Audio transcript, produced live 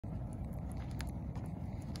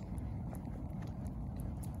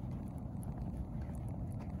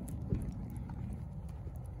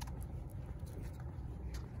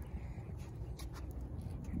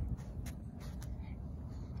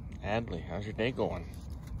Adley, how's your day going?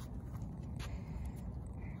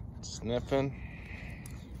 Sniffing.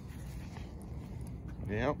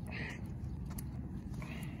 Yep.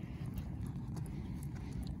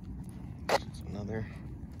 It's another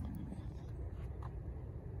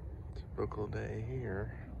typical day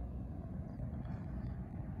here.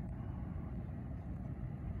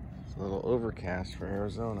 It's a little overcast for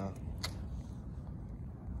Arizona.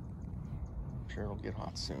 I'm sure it'll get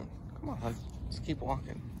hot soon. Come on, hon. Let's keep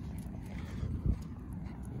walking.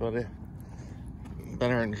 But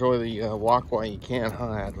better enjoy the walk while you can, huh,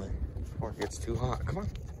 Adley? Before it gets too hot. Come on.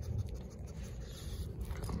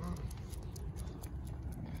 Come on.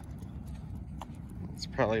 It's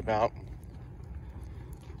probably about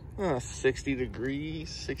 60 degrees,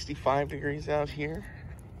 65 degrees out here.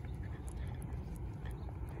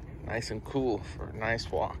 Nice and cool for a nice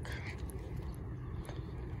walk.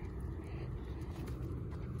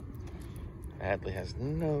 Adley has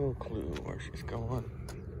no clue where she's going.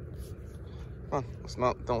 Come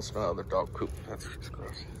on, don't smell other dog poop. That's just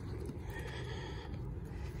gross.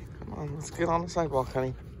 Come on, let's get on the sidewalk,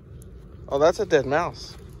 honey. Oh, that's a dead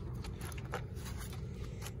mouse.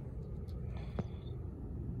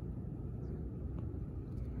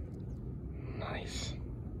 Nice,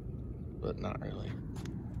 but not really.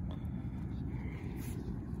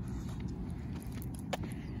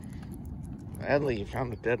 Adley, you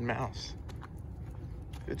found a dead mouse.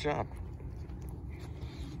 Good job.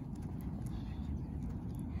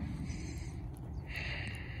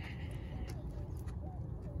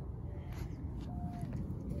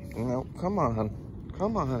 No, come on, hon.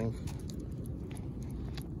 Come on, honey.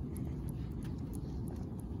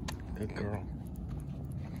 Good girl.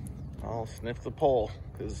 I'll sniff the pole,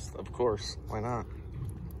 because, of course, why not?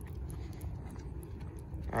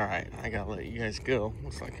 Alright, I gotta let you guys go.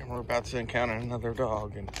 Looks like we're about to encounter another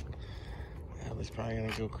dog, and Adley's probably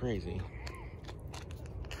gonna go crazy.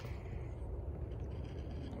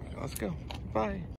 Let's go. Bye.